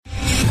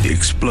The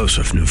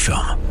explosive new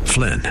film,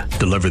 Flynn,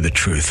 deliver the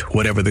truth,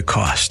 whatever the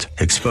cost,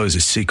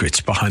 exposes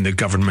secrets behind the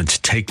government's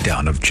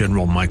takedown of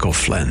General Michael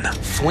Flynn.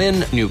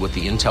 Flynn knew what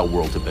the intel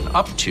world had been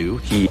up to.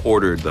 He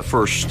ordered the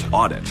first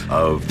audit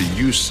of the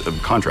use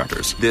of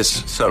contractors.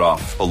 This set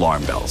off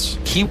alarm bells.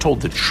 He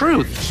told the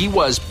truth. He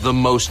was the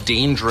most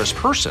dangerous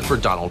person for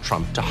Donald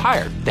Trump to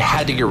hire. They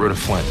had to get rid of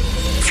Flynn.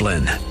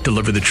 Flynn,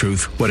 deliver the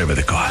truth, whatever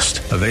the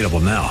cost. Available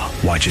now.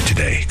 Watch it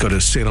today. Go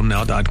to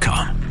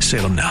salemnow.com.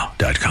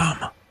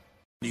 salemnow.com.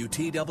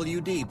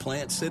 WTWD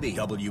Plant City,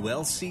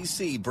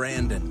 WLCC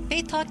Brandon.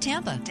 Faith Talk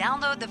Tampa.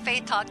 Download the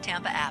Faith Talk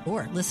Tampa app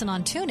or listen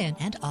on TuneIn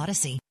and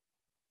Odyssey.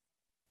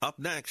 Up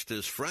next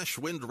is Fresh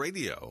Wind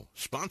Radio,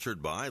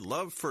 sponsored by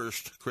Love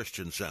First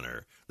Christian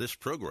Center. This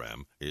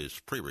program is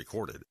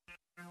pre-recorded.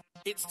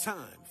 It's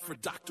time for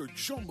Dr.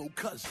 Jomo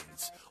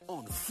Cousins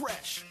on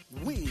Fresh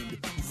Wind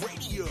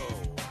Radio.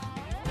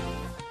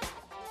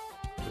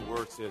 The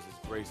word says His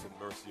grace and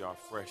mercy are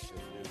fresh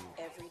and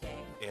new. Every day.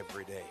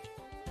 Every day.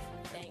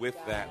 And with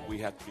that, we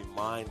have to be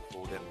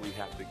mindful that we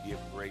have to give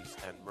grace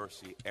and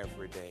mercy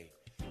every day.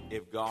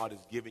 If God is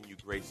giving you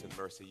grace and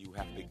mercy, you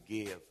have to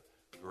give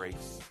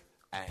grace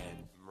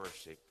and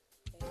mercy.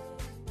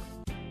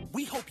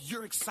 We hope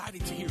you're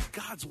excited to hear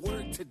God's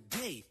word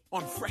today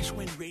on Fresh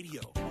Wind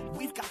Radio.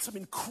 We've got some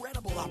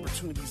incredible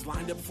opportunities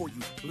lined up for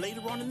you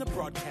later on in the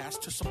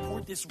broadcast to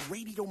support this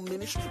radio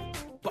ministry.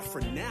 But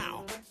for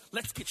now,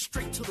 let's get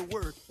straight to the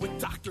word with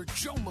Dr.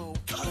 Jomo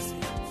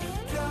Cousins.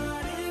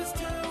 God is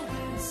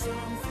doing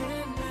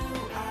something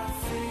new. I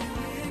feel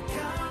it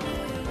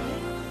coming.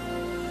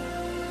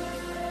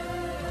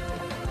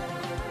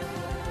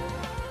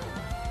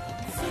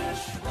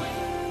 Fresh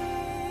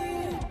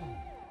Wind.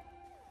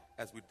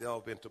 As we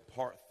delve into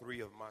part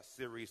 3 of my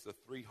series, The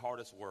 3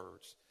 Hardest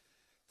Words,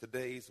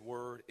 today's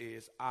word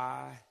is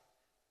I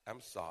am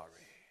sorry.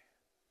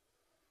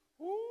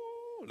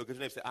 Ooh, look at your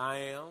name and say, I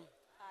am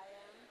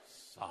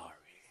sorry.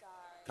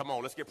 Come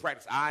on, let's get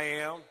practice. I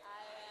am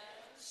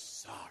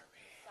sorry.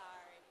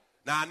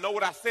 Now, I know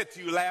what I said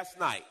to you last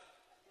night,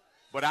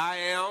 but I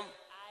am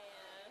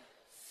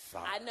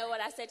sorry. I know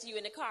what I said to you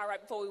in the car right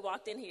before we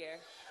walked in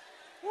here.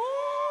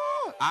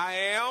 Woo! I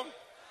am.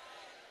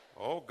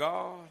 Oh,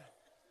 God.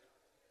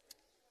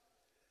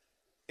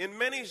 In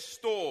many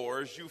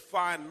stores, you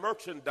find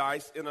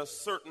merchandise in a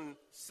certain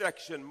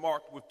section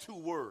marked with 2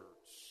 words.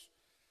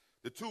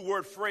 The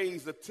 2-word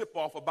phrase, the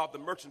tip-off about the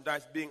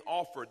merchandise being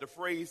offered. The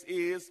phrase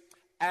is,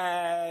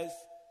 as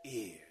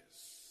is.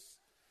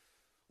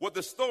 What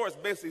the store is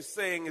basically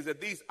saying is that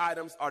these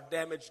items are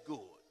damaged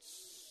goods.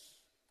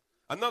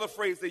 Another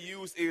phrase they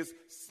use is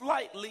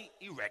slightly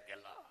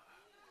irregular.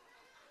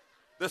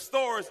 The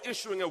store is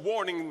issuing a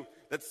warning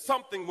that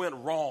something went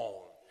wrong.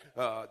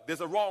 There's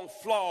a wrong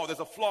flaw.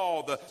 There's a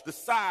flaw. The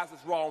size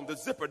is wrong. The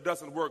zipper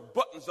doesn't work.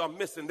 Buttons are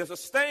missing. There's a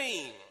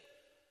stain.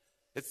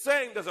 It's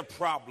saying there's a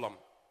problem.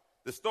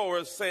 The store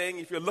is saying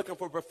if you're looking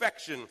for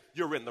perfection,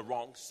 you're in the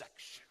wrong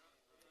section.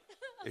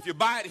 If you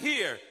buy it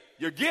here,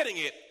 you're getting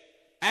it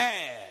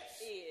as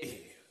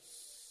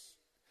is.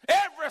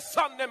 Every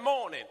Sunday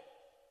morning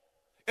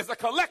is a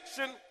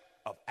collection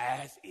of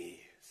as is.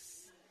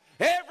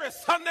 Every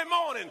Sunday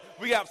morning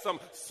we have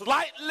some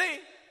slightly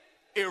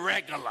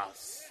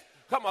irregulars.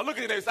 Come on, look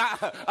at this.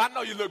 I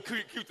know you look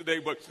cute today,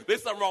 but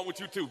there's something wrong with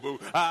you too, boo.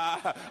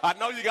 I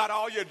know you got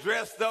all your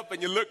dressed up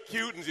and you look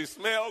cute and you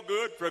smell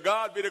good. For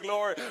God be the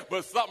glory,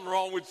 but something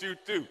wrong with you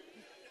too.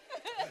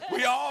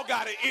 We all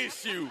got an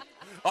issue.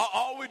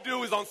 All we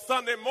do is on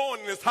Sunday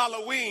morning is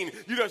Halloween.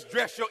 You just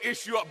dress your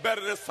issue up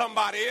better than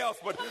somebody else,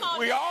 but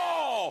we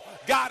all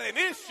got an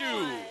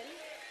issue.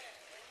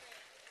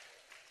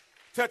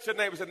 Touch your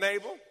neighbor. Say,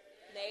 neighbor.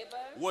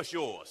 What's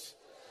yours?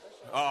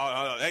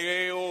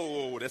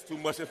 Oh, that's too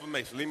much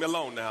information. Leave me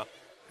alone now.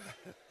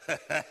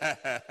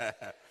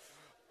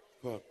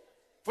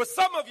 For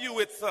some of you,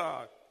 it's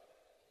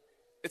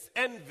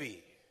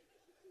envy.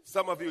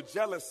 Some of you,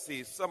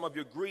 jealousy. Some of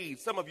you, greed.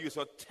 Some of you, it's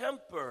a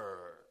temper.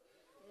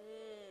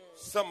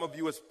 Some of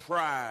you, it's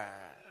pride.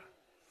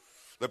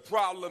 The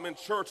problem in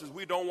church is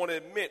we don't want to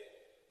admit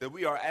that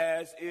we are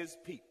as is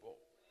people.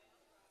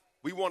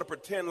 We want to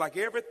pretend like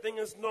everything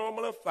is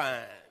normal and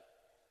fine.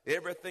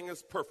 Everything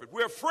is perfect.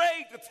 We're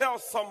afraid to tell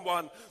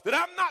someone that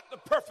I'm not the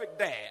perfect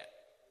dad.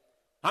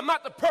 I'm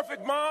not the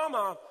perfect mom.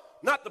 I'm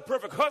not the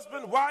perfect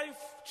husband,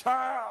 wife,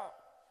 child.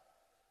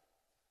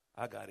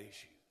 I got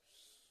issues.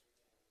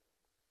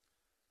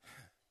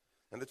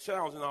 And the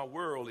challenge in our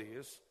world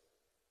is,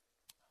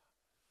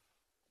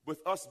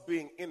 with us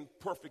being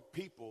imperfect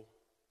people,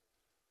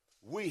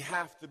 we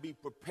have to be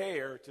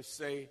prepared to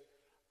say,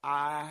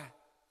 I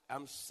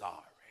am sorry.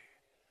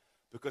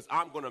 Because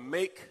I'm going to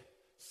make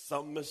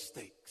some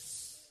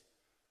mistakes.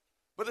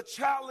 But the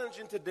challenge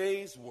in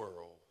today's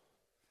world,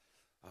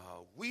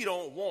 we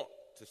don't want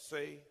to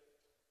say,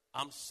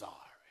 I'm sorry.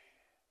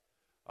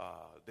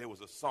 There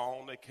was a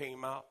song that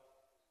came out,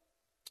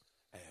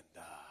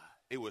 and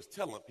it was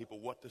telling people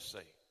what to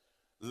say.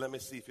 Let me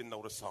see if you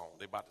know the song.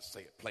 They're about to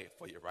say it. Play it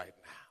for you right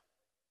now.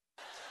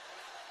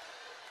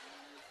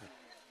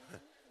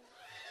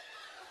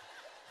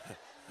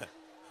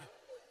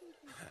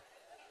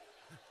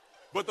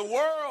 But the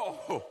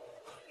world,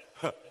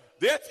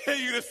 they'll tell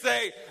you to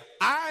say,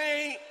 I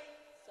ain't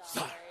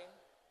sorry.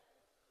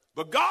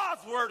 But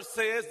God's word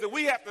says that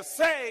we have to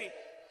say,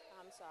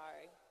 I'm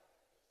sorry.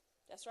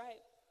 That's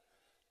right.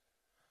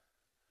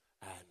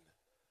 And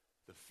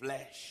the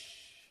flesh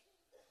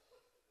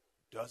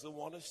doesn't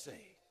want to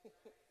say,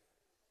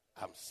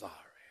 I'm sorry.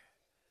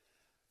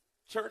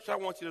 Church, I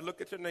want you to look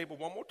at your neighbor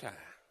one more time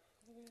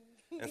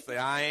and say,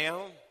 I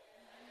am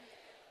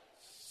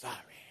sorry.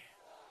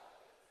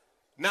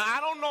 Now,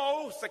 I don't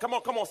know. Say, come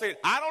on, say it.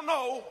 I don't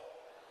know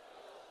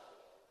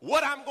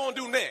what I'm going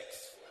to do next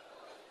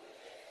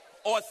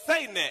or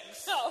say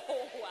next. Oh, wow.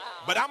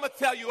 But I'm going to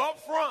tell you up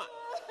front,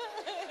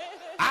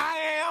 I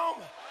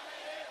am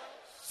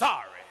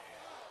sorry.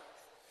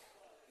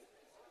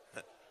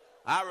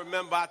 I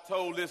remember I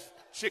told this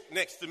chick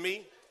next to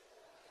me,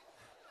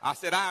 I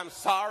said, I'm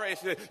sorry.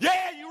 She said,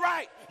 yeah, you're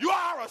right. You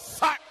are a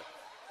sorry.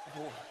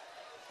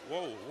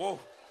 Whoa.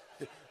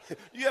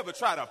 You ever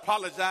try to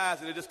apologize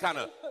and it just kind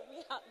of... Put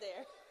me out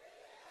there.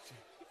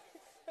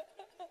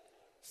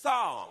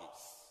 Psalms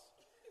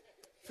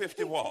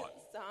 51.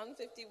 Psalm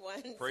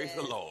 51 Praise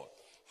says, the Lord.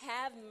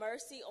 Have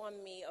mercy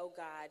on me, O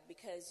God,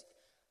 because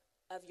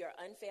of your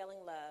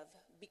unfailing love.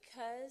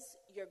 Because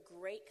your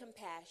great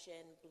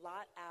compassion,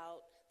 blot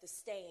out the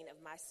stain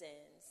of my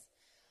sins.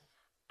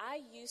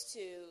 I used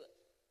to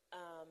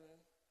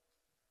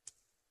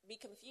be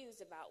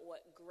confused about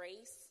what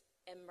grace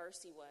and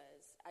mercy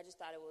was. I just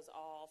thought it was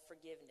all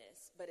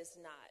forgiveness, but it's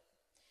not.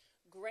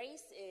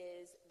 Grace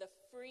is the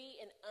free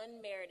and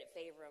unmerited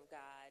favor of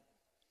God.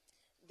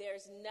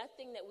 There's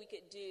nothing that we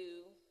could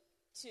do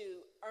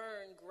to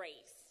earn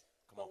grace.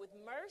 But with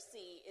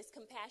mercy, it's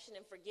compassion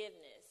and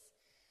forgiveness.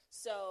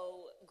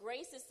 So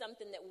grace is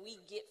something that we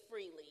get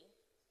freely,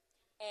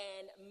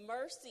 and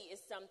mercy is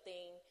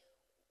something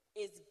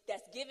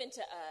that's given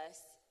to us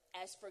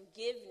as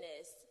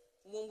forgiveness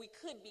when we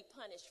could be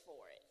punished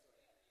for it.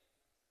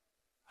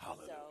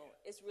 Hallelujah. So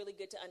it's really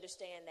good to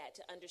understand that,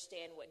 to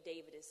understand what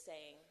David is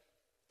saying.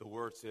 The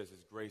word says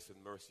his grace and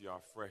mercy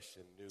are fresh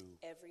and new.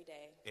 Every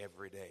day.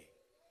 Every day.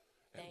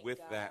 And Thank with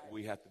God. that,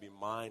 we have to be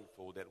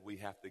mindful that we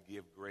have to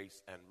give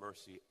grace and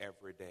mercy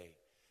every day.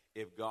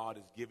 If God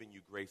is giving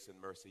you grace and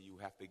mercy, you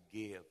have to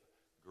give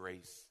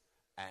grace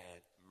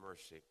and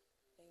mercy.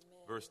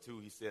 Amen. Verse 2,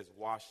 he says,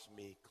 wash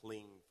me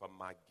clean from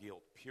my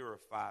guilt.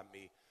 Purify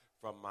me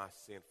from my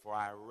sin. For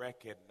I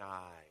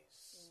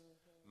recognize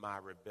my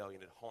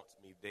rebellion. It haunts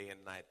me day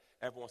and night.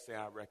 Everyone say,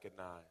 I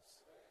recognize.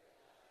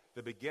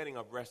 The beginning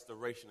of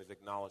restoration is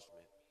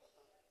acknowledgement.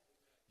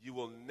 You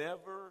will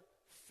never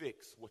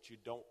fix what you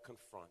don't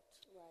confront.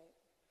 Right.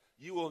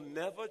 You will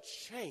never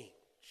change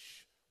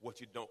what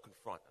you don't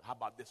confront. How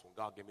about this one?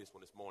 God gave me this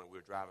one this morning. We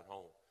were driving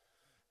home.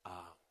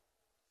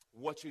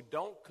 What you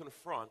don't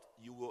confront,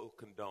 you will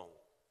condone.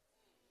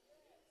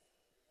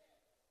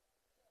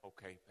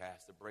 Okay,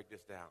 Pastor, break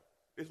this down.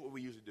 This is what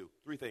we usually do.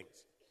 3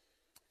 things.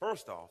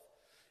 First off,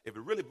 if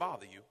it really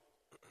bothers you,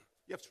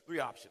 you have 3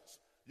 options.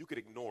 You could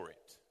ignore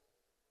it.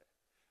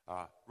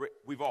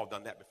 We've all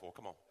done that before.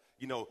 Come on.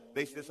 You know,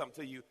 they said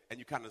something to you, and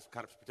you kind of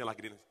pretend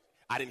like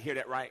I didn't hear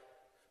that right.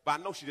 But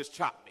I know she just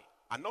chopped me.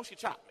 I know she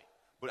chopped me.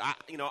 But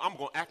I'm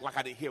going to act like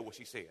I didn't hear what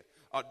she said.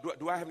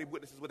 Do I have any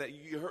witnesses with that?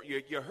 You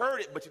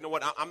heard it, but you know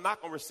what? I'm not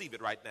going to receive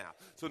it right now.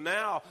 So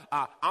now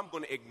I'm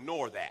going to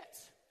ignore that.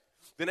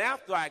 Then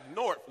after I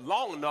ignore it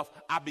long enough,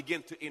 I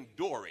begin to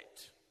endure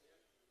it.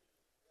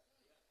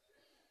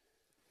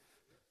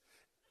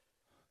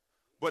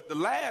 But the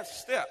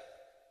last step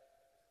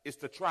is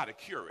to try to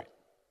cure it.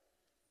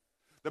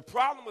 The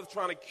problem with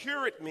trying to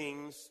cure it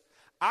means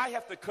I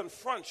have to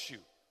confront you.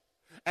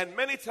 And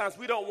many times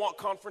we don't want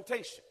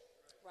confrontation.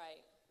 Right.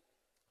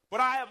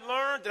 But I have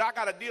learned that I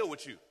got to deal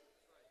with you.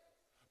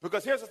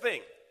 Because here's the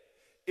thing.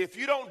 If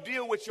you don't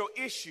deal with your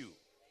issue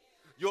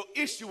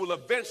will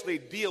eventually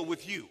deal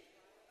with you.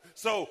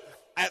 So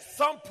at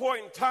some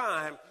point in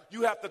time,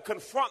 you have to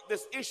confront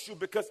this issue,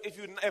 because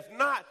if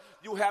not,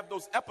 you have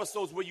those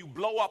episodes where you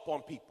blow up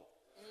on people.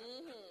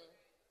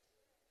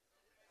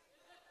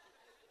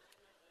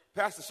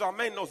 Pastor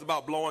Charmaine knows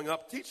about blowing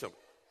up. Teach him.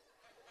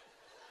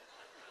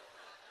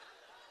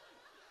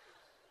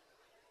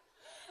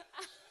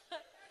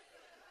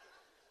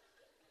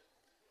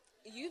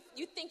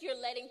 You think you're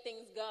letting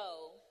things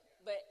go,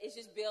 but it's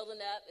just building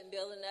up, and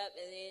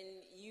then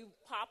you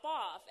pop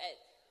off at.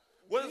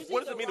 What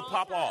does it mean to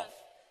pop off?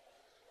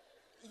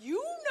 You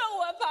know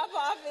what pop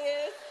off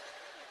is.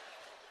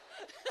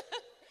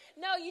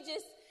 No,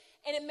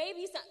 and it may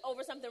be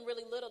over something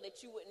really little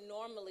that you wouldn't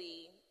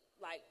normally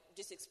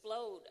just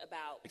explode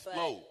about. Explode.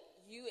 But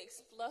you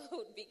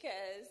explode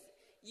because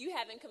you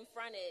haven't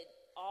confronted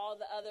all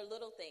the other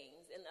little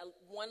things. And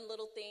one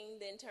little thing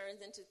then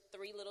turns into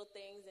 3 little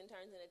things, and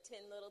turns into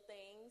 10 little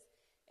things.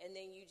 And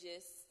then you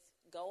just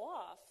go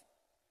off.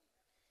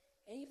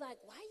 And you're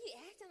like, why are you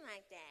acting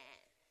like that?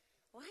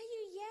 Why are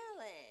you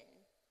yelling?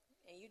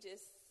 And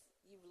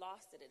you've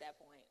lost it at that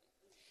point.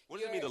 What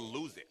does it mean to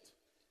lose it?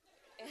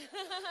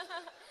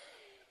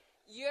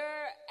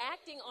 You're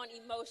acting on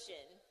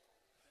emotion.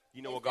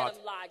 You know what instead God?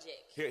 of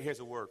logic. Here's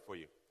a word for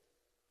you.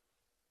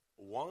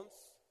 Once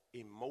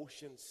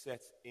emotion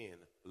sets in,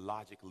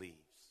 logic leaves.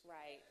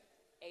 Right.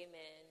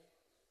 Amen.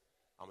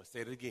 I'm going to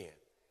say it again.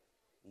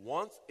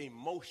 Once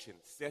emotion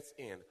sets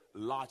in,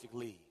 logic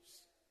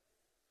leaves.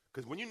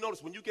 Because when you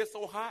notice, when you get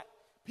so hot,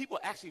 people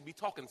actually be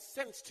talking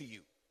sense to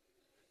you,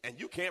 and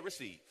you can't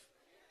receive.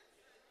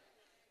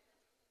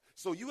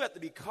 So you have to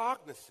be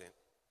cognizant.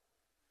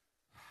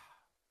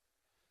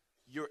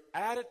 Your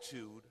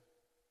attitude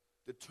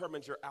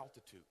determines your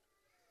altitude.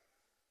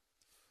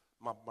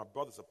 My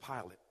brother's a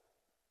pilot,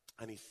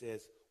 and he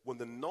says, when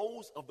the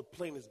nose of the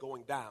plane is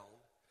going down,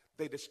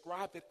 they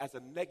described it as a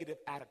negative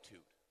attitude.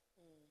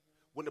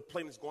 When the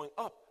plane is going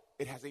up,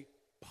 it has a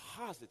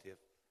positive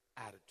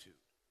attitude.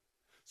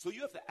 So you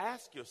have to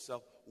ask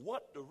yourself,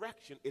 what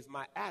direction is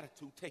my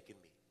attitude taking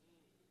me?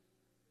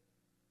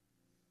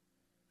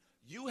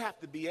 You have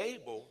to be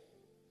able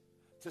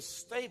to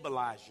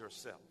stabilize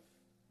yourself.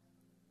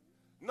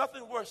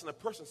 Nothing worse than a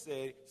person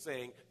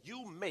saying,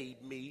 you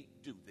made me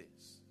do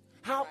this.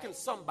 How can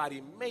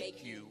somebody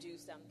make you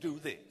do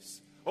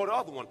this? Or the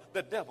other one,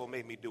 the devil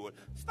made me do it.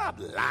 Stop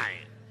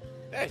lying.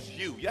 That's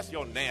you. That's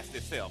your nasty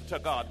self. To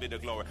God be the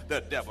glory.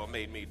 The devil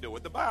made me do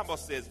it. The Bible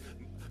says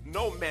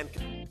no man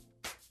can.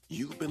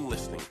 You've been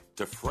listening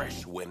to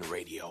Fresh Wind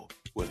Radio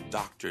with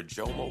Dr.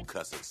 Jomo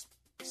Cousins,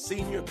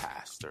 Senior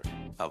Pastor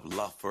of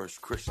Love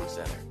First Christian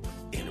Center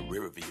in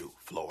Riverview,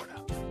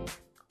 Florida.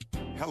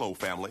 Hello,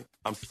 family.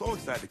 I'm so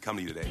excited to come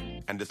to you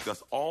today and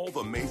discuss all the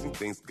amazing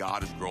things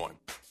God is growing.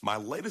 My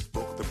latest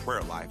book, The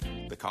Prayer Life,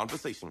 The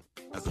Conversation,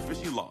 has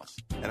officially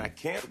launched, and I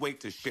can't wait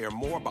to share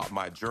more about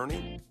my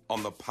journey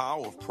on the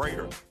power of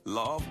prayer,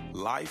 love,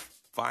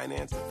 life,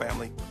 finance,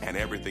 family, and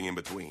everything in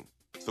between.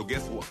 So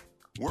guess what?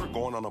 We're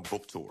going on a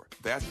book tour.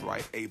 That's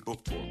right, a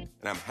book tour.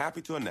 And I'm happy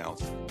to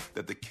announce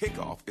that the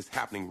kickoff is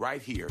happening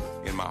right here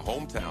in my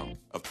hometown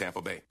of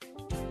Tampa Bay.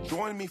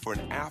 Join me for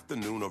an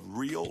afternoon of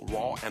real,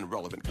 raw, and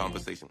relevant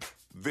conversation.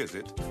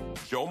 Visit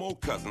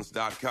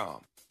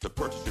JomoCousins.com to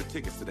purchase your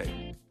tickets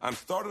today. I'm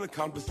starting a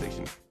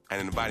conversation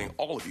and inviting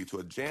all of you to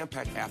a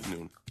jam-packed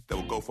afternoon that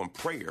will go from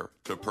prayer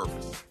to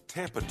purpose.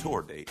 Tampa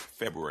tour date,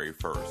 February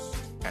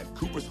 1st at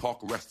Cooper's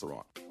Hawk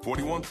Restaurant,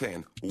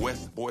 4110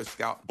 West Boy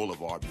Scout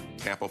Boulevard,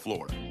 Tampa,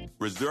 Florida.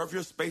 Reserve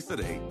your space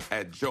today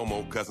at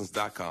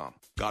JomoCousins.com.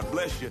 God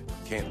bless you.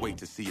 Can't wait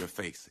to see your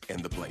face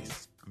in the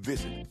place.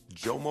 Visit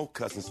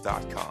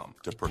JomoCousins.com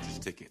to purchase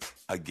tickets.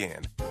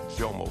 Again,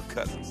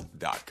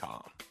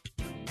 JomoCousins.com.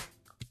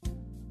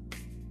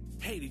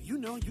 Hey, did you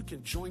know you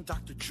can join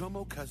Dr.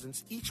 Jomo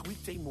Cousins each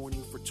weekday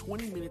morning for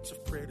 20 minutes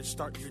of prayer to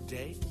start your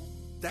day?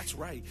 That's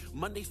right.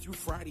 Monday through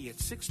Friday at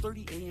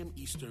 6:30 a.m.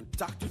 Eastern,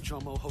 Dr.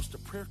 Jomo hosts a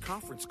prayer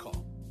conference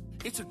call.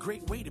 It's a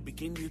great way to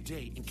begin your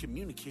day in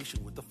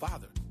communication with the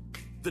Father.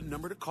 The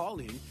number to call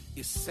in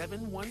is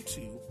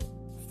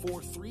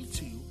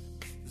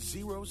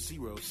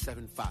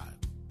 712-432-0075.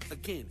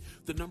 Again,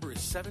 the number is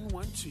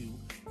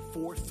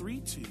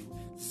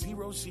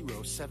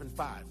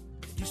 712-432-0075.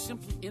 You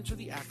simply enter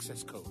the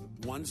access code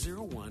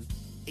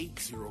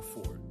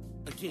 101804.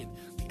 Again,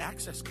 the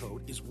access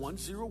code is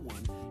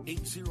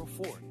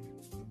 101804.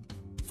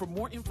 For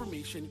more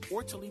information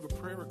or to leave a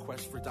prayer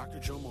request for Dr.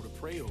 Jomo to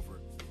pray over,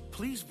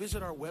 please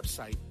visit our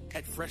website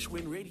at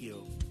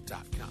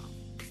freshwindradio.com.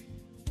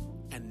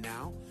 And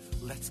now,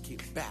 let's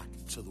get back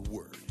to the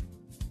Word.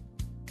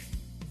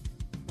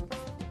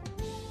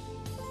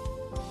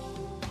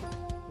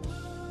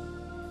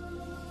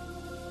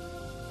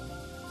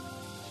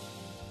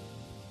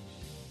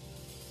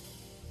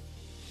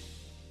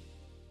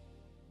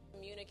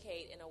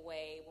 Communicate in a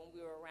way when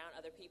we were around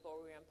other people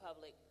or we were in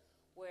public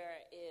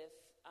where if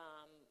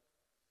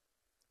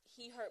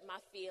he hurt my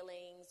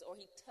feelings or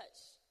he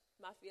touched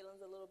my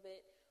feelings a little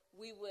bit,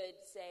 we would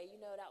say, you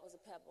know, that was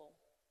a pebble.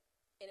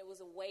 And it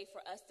was a way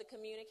for us to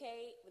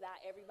communicate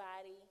without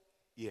everybody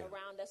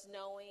around us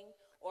knowing.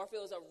 Or if it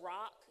was a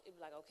rock, it'd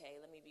be like,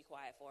 okay, let me be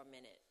quiet for a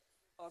minute.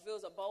 Or if it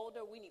was a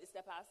boulder, we need to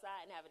step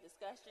outside and have a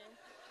discussion.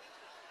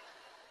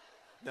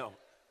 No.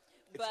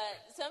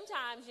 But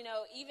sometimes, you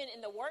know, even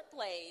in the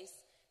workplace,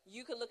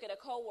 you could look at a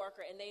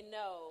coworker and they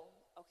know,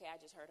 okay, I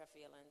just hurt her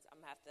feelings. I'm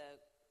going to have to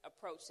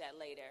approach that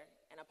later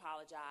and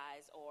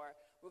apologize, or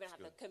we're going to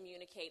have to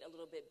communicate a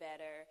little bit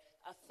better.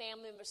 A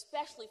family member,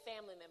 especially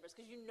family members,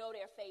 because you know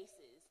their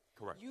faces.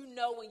 Correct. You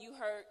know when you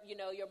hurt, you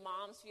know, your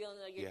mom's feelings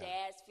or your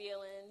dad's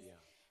feelings. Yeah.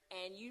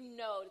 And you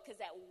know because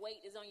that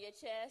weight is on your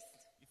chest.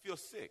 You feel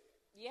sick.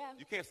 Yeah.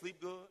 You can't sleep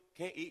good,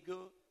 can't eat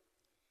good.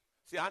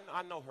 See, I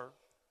know her.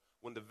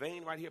 When the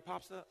vein right here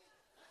pops up,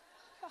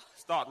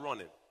 start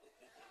running.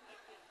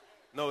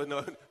 No,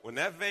 when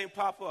that vein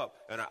pop up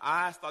and her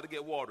eyes start to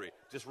get watery,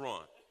 just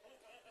run.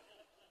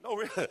 No,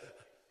 really.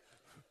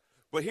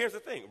 But here's the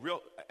thing,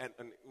 and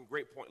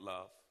great point,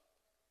 love.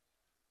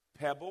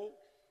 Pebble,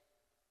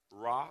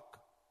 rock,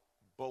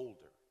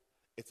 boulder.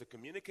 It's a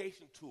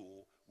communication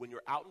tool when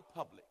you're out in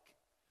public.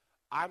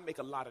 I make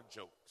a lot of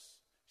jokes.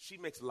 She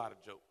makes a lot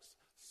of jokes.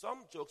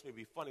 Some jokes may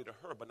be funny to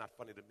her, but not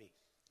funny to me.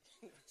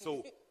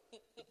 So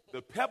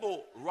the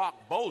pebble,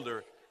 rock,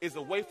 boulder is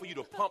a way for you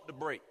to pump the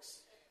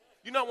brakes.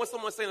 You know when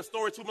someone's saying a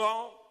story too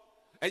long?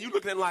 And you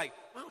look at them like,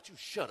 why don't you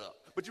shut up?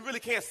 But you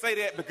really can't say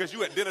that because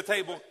you at dinner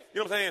table. You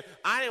know what I'm saying?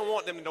 I didn't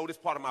want them to know this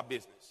part of my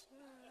business.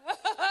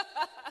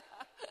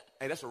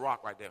 Hey, that's a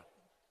rock right there.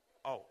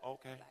 Oh,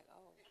 okay. Like,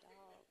 oh,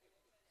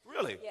 dog.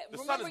 Really? Yeah, The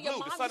remember sun is your blue.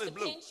 mom The sun used is to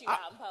blue. pinch you out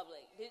in public.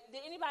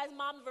 Did anybody's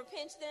mom ever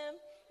pinch them?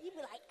 You'd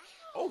be like,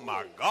 ow. Oh,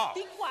 my God.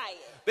 Be quiet.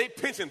 They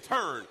pinch and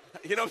turn.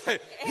 You know what I'm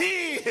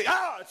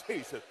saying?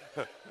 Jesus.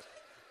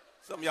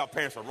 Some of y'all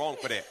parents are wrong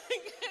for that.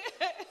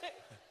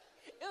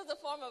 It was a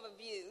form of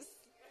abuse.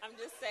 I'm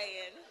just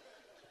saying.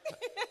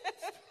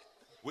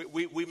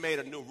 We made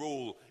a new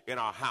rule in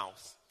our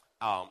house.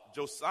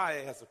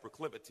 Josiah has a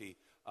proclivity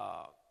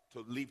to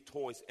leave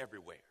toys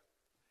everywhere.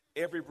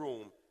 Every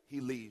room he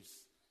leaves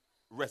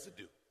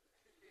residue.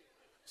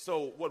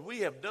 So what we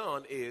have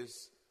done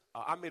is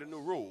I made a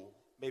new rule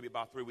maybe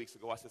about 3 weeks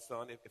ago. I said,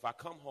 son, if I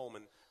come home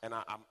and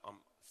I'm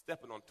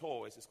stepping on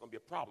toys, it's going to be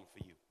a problem for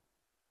you.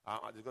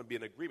 There's going to be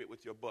an agreement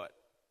with your butt.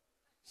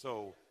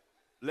 So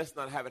let's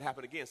not have it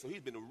happen again. So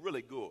he's been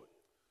really good.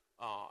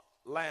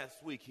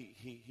 Last week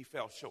he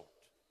fell short.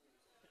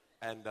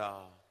 And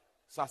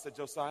so I said,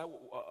 Josiah,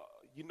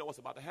 you know what's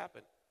about to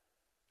happen.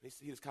 And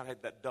he just kind of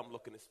had that dumb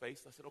look in his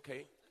face. I said,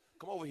 okay,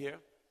 come over here.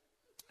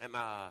 And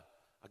I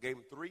gave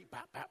him 3,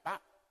 bop, bop,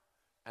 bop.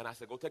 And I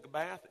said, go take a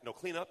bath. No,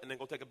 clean up and then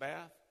go take a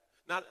bath.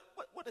 Now,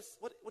 what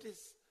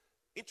is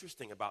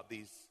interesting about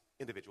these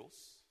individuals?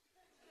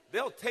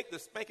 They'll take the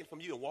spanking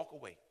from you and walk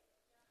away.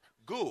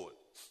 Good.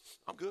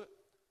 I'm good.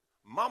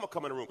 Mama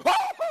come in the room.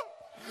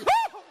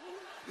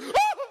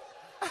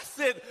 I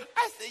said,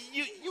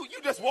 you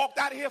just walked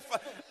out of here.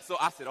 So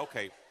I said,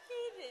 okay.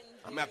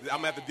 I'm going to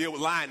have to deal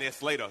with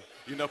Lioness later,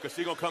 you know, because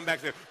she's going to come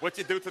back and say, what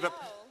you do to the... No.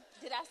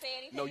 Did I say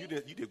anything? No, you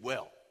did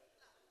well.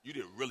 You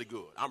did really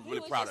good. I'm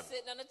really proud of you. He was just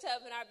sitting on the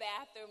tub in our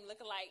bathroom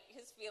looking like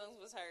his feelings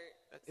was hurt.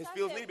 His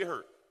feelings need to be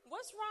hurt.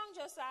 What's wrong,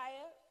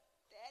 Josiah?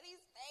 Daddy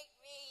spanked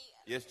me.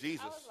 Yes,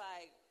 Jesus. I was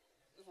like,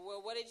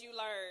 well, what did you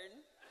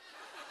learn?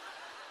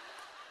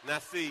 Now,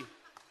 see,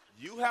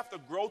 you have to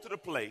grow to the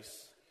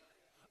place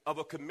of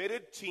a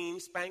committed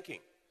team spanking.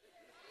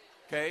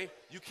 Okay?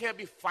 You can't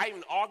be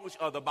fighting, arguing with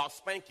each other about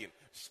spanking.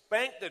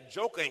 Spank the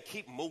joker and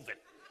keep moving.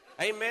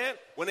 Amen?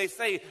 When they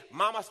say,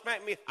 Mama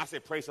spanked me, I say,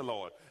 praise the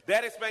Lord.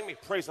 Daddy spanked me,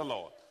 praise the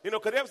Lord. You know,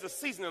 because there was a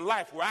season in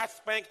life where I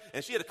spanked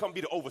and she had to come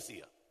be the overseer.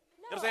 No, you know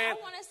what I'm saying?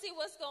 I want to see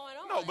what's going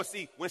on. No, but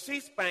see, when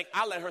she spanked,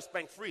 I let her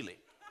spank freely.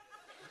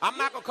 I'm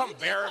not going to come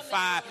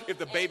verify if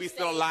the baby's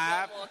still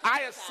alive.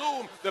 I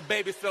assume the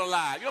baby's still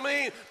alive. You know what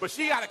I mean? But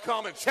she got to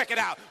come and check it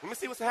out. Let me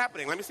see what's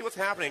happening. Let me see what's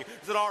happening.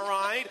 Is it all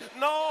right?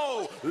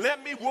 No.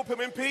 Let me whoop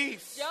him in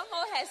peace.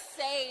 Jomo has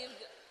saved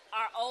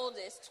our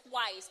oldest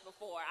twice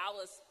before. I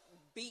was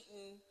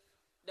beating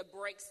the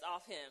brakes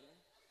off him.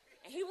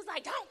 And he was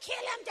like, don't kill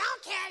him,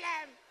 don't kill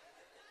him.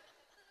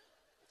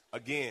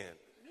 Again,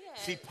 yeah,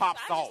 she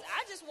pops off.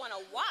 I just want to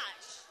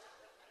watch.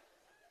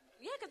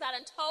 Yeah, because I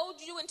done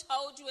told you and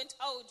told you and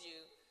told you.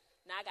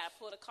 Now I got to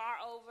pull the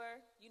car over.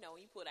 You know,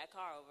 when you pull that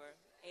car over,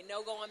 ain't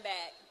no going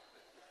back.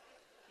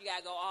 You got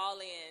to go all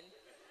in.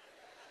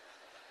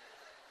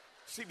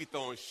 She be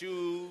throwing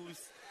shoes,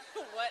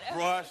 whatever.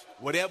 brush,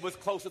 whatever's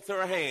closer to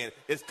her hand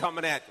is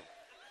coming at them.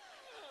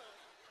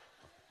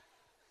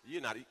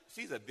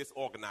 She's a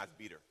disorganized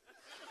beater.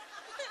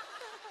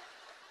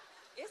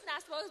 It's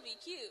not supposed to be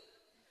cute.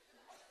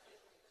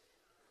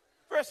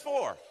 Verse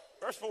 4.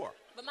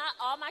 But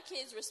all my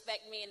kids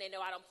respect me, and they know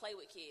I don't play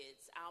with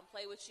kids. I don't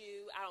play with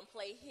you. I don't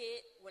play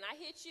hit. When I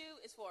hit you,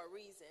 it's for a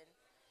reason.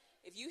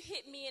 If you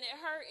hit me and it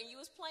hurt and you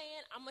was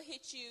playing, I'm going to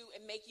hit you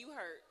and make you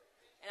hurt.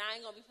 And I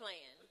ain't going to be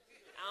playing.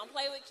 I don't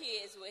play with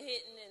kids with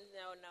hitting and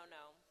no.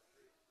 No.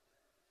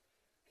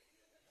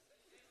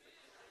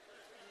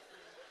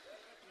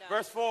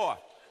 Verse 4.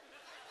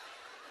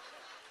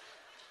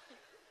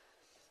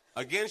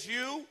 Against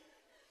you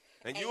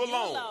and you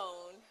alone,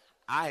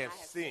 I have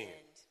sinned.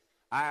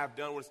 I have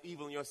done what is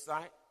evil in your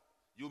sight.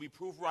 You'll be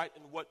proved right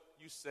in what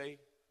you say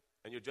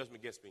and your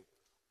judgment against me.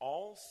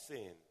 All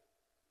sin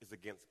is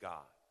against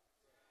God.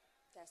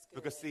 That's good.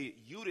 Because, see,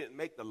 you didn't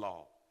make the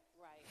law.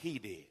 Right. He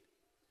did.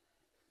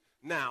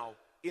 Now,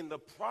 in the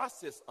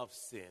process of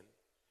sin,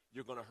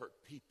 you're going to hurt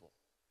people.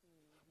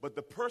 But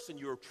the person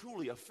you're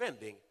truly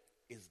offending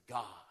is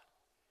God.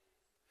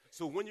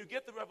 So when you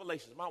get the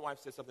revelations, my wife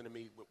said something to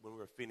me when we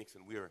were in Phoenix,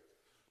 and we were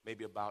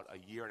maybe about a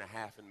year and a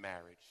half in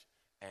marriage.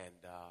 And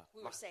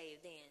we were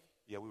saved then.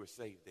 Yeah, we were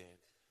saved then.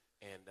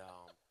 And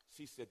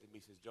she said to me,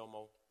 says,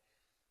 Jomo,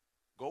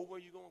 go where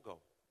you're going to go.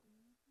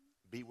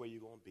 Mm-hmm. Be where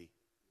you're going to be.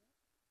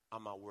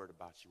 I'm not worried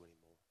about you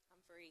anymore.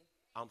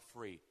 I'm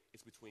free.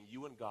 It's between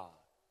you and God.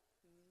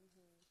 Mm-hmm.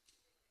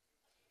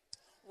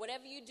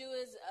 Whatever you do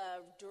is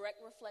a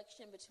direct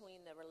reflection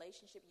between the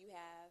relationship you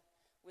have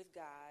with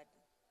God,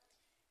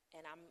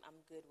 and I'm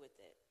good with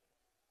it.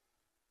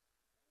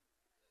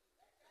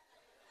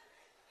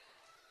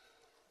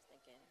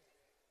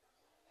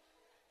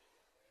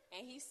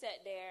 And he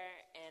sat there,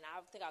 and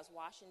I think I was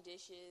washing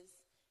dishes,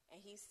 And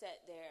he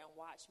sat there and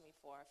watched me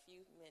for a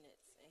few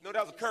minutes. No,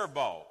 that was a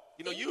curveball.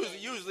 You know,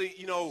 usually,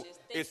 you know,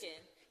 it's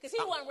because he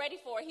wasn't ready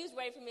for it. He was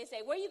ready for me to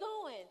say, "Where you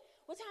going?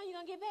 What time you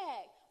gonna get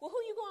back? Well, who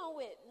you going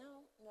with?"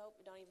 Nope,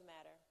 it don't even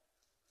matter.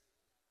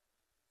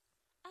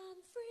 I'm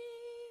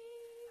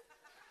free.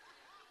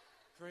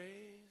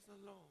 Praise the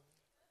Lord.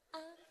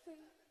 I'm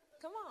free.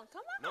 Come on.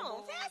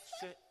 No,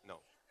 shit. No.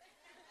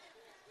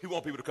 He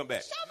want people to come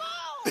back. Come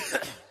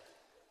on.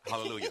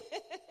 Hallelujah.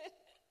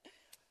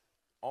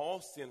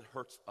 All sin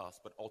hurts us,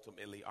 but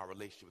ultimately our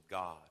relationship with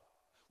God.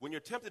 When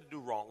you're tempted to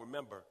do wrong,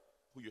 remember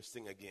who you're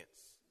sinning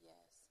against.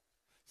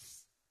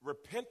 Yes.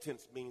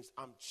 Repentance means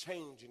I'm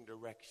changing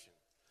direction.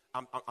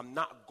 I'm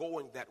not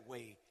going that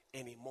way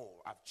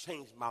anymore. I've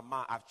changed my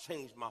mind. I've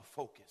changed my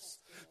focus.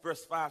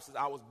 Verse 5 says,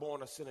 I was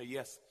born a sinner.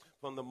 Yes,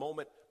 from the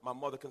moment my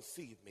mother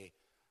conceived me,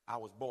 I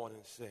was born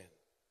in sin.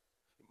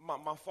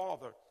 My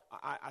father,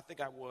 I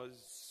think I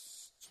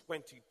was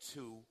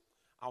 22.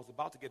 I was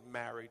about to get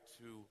married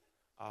to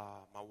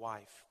my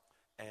wife,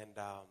 and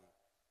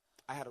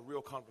I had a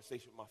real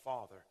conversation with my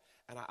father,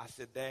 and I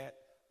said, Dad,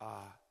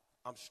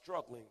 I'm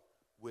struggling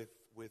with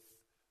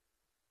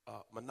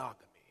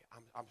monogamy.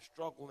 I'm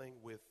struggling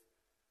with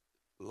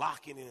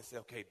locking in and say,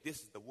 okay,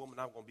 this is the woman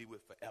I'm going to be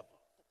with forever.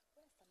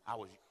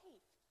 For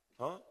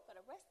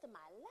the rest of my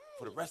life.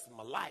 For the rest of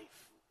my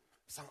life.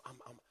 So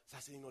I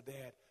said,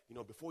 Dad,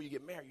 before you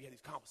get married, you had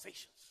these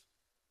conversations.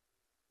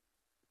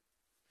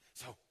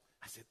 So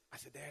I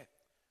said, Dad,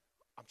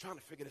 I'm trying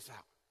to figure this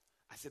out.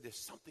 I said, there's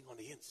something on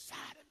the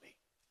inside of me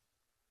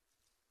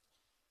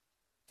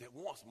that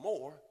wants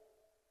more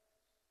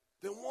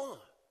than one.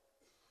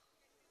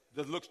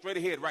 Just look straight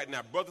ahead right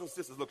now. Brothers and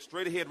sisters, look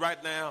straight ahead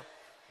right now.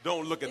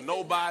 Don't look at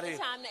nobody.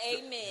 Time to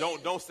amen.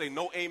 Don't say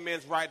no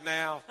amens right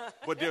now.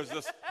 But there's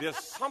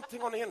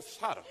something on the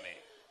inside of me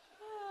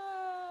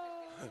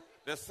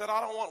that said,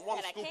 I don't want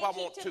one scoop, I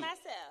want two.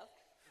 Myself.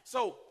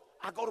 So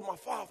I go to my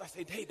father. I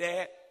say, hey,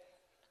 Dad,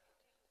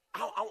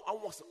 I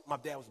want some. My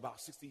dad was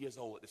about 60 years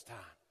old at this time.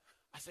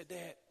 I said,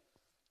 Dad,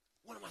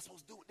 what am I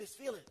supposed to do with this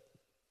feeling?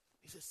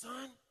 He said,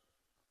 son,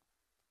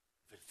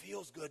 if it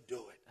feels good,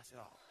 do it. I said,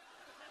 oh.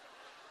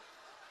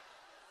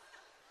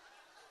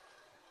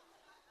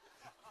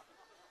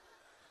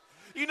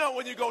 You know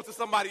when you go to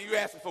somebody, you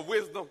ask them for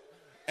wisdom,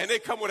 and they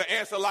come with an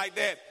answer like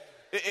that,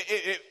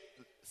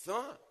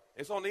 son,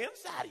 it's on the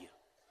inside of you.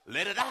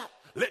 Let it out.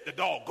 Let the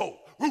dog go.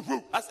 Woo,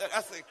 woo. I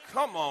said,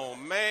 come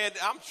on, man.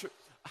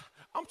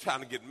 I'm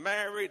trying to get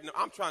married. And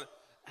and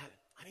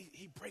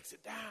he breaks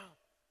it down.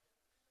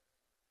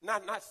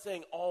 Not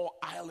saying all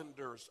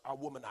islanders are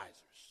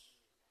womanizers.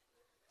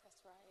 That's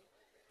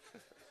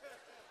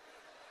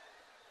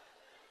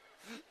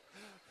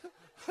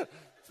right.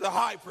 It's a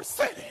high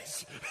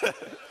percentage.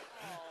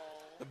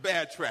 A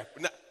bad track.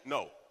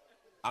 No,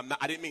 I'm not.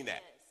 I didn't mean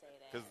that.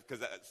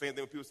 Because same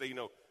thing when people say,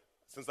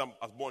 since I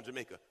was born in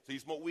Jamaica. So you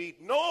smoke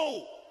weed?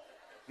 No,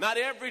 not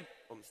every.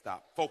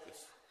 Stop.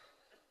 Focus.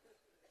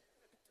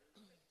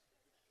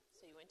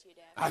 So you went to your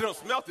dad? I don't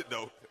smelt it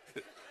though.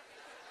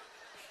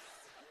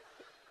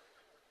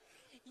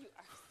 You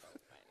are so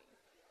funny.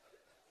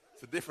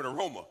 It's a different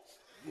aroma.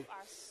 You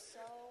are so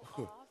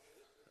off.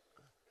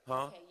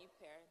 Huh? Okay, you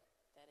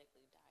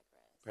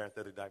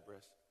Parenthetically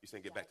digress. You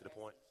saying get back to the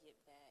point? Get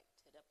back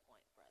to the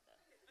point, brother.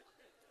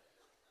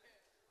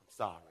 I'm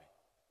sorry.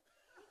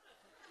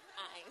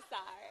 I ain't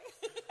sorry.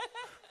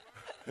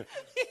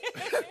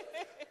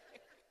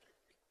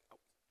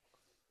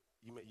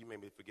 You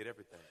made me forget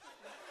everything.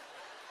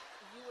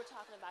 You were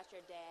talking about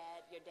your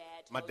dad. Your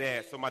dad. My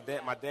dad. So my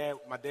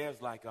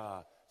dad's like,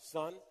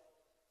 son,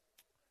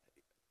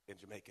 in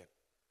Jamaican.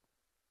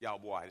 Y'all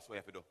boy, this way I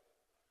have to do.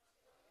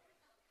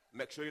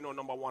 Make sure you know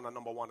number one and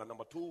number one, and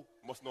number two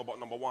must know about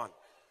number one.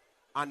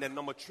 And then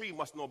number three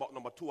must know about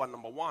number two and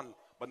number one,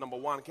 but number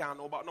one can't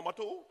know about number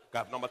two.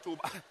 Got number two.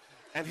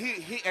 And he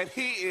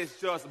is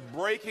just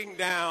breaking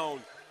down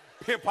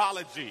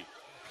pimpology.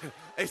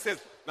 He says,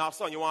 now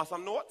son, you want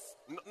some notes?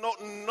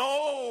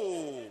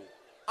 No.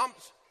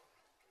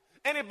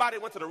 Anybody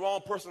went to the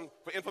wrong person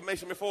for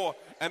information before,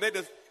 and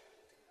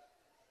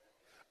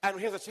and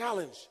here's a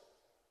challenge.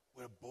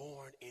 We're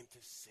born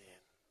into sin.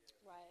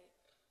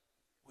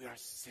 We are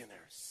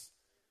sinners.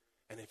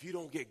 And if you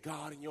don't get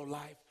God in your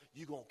life,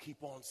 you're going to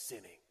keep on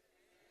sinning.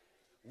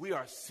 We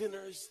are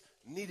sinners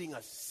needing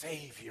a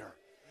Savior.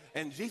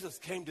 And Jesus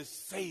came to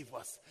save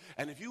us.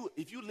 And if you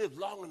live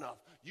long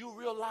enough, you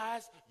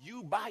realize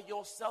you by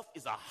yourself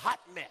is a hot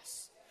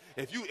mess.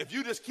 If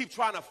you just keep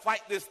trying to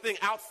fight this thing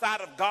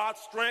outside of God's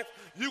strength,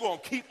 you're going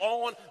to keep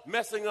on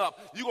messing up.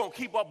 You're going to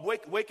keep up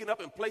waking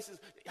up in places.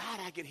 How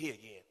did I get here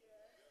again?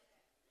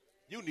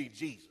 You need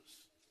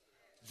Jesus.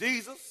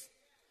 Jesus.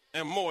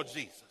 And more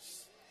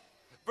Jesus.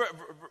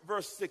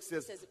 Verse 6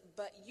 says,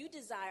 but you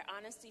desire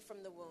honesty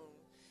from the womb,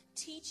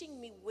 teaching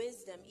me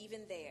wisdom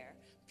even there.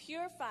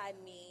 Purify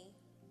me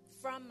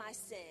from my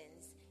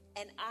sins,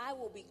 and I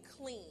will be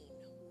clean.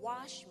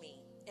 Wash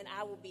me, and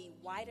I will be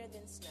whiter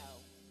than snow.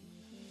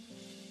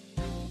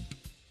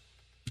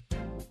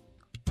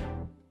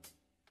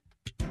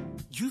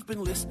 You've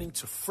been listening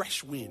to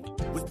Fresh Wind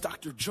with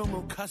Dr.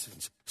 Jomo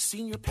Cousins,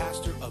 Senior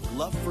Pastor of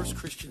Love First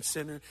Christian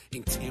Center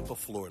in Tampa,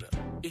 Florida.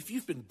 If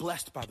you've been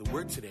blessed by the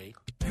word today,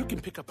 you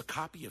can pick up a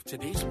copy of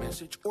today's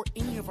message or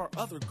any of our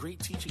other great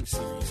teaching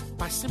series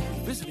by simply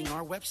visiting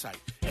our website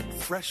at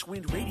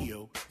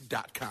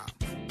freshwindradio.com.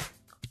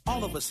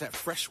 All of us at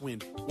Fresh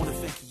Wind want to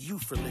thank you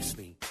for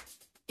listening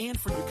and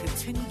for your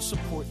continued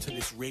support to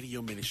this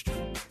radio ministry.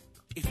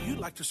 If you'd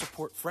like to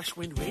support Fresh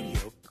Wind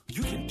Radio,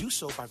 you can do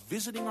so by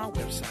visiting our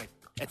website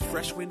at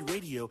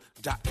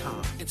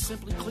freshwindradio.com and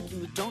simply clicking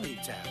the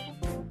Donate tab.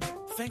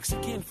 Thanks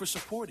again for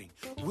supporting.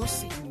 We'll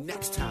see you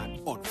next time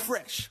on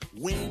Fresh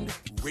Wind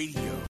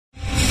Radio.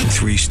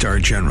 3-star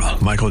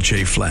General Michael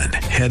J. Flynn,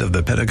 head of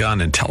the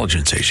Pentagon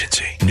Intelligence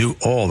Agency, knew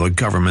all the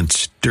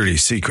government's dirty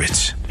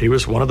secrets. He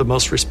was one of the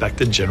most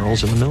respected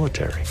generals in the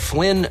military.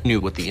 Flynn knew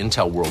what the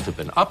intel world had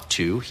been up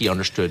to. He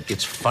understood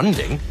its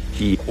funding.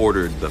 He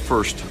ordered the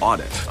first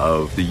audit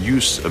of the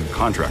use of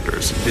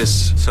contractors.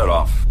 This set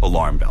off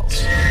alarm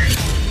bells.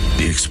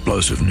 The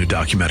explosive new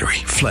documentary,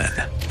 Flynn,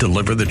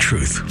 Deliver the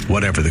Truth,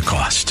 Whatever the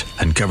Cost,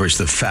 uncovers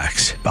the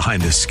facts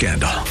behind this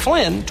scandal.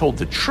 Flynn told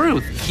the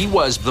truth. He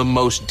was the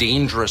most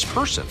dangerous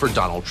person for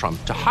Donald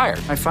Trump to hire.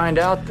 I find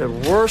out the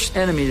worst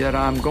enemy that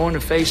I'm going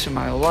to face in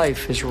my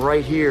life is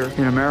right here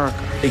in America.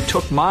 They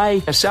took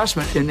my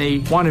assessment and they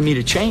wanted me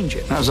to change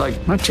it. And I was like,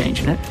 I'm not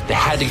changing it. They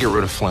had to get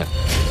rid of Flynn.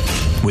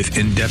 With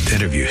in-depth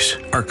interviews,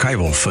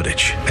 archival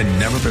footage, and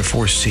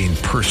never-before-seen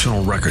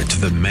personal records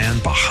of the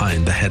man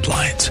behind the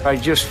headlines. I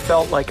just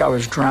felt like I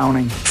was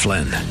drowning.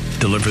 Flynn,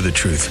 Deliver the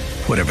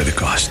Truth, Whatever the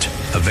Cost.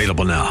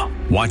 Available now.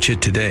 Watch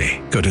it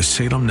today. Go to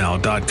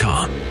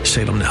salemnow.com.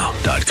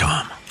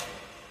 salemnow.com.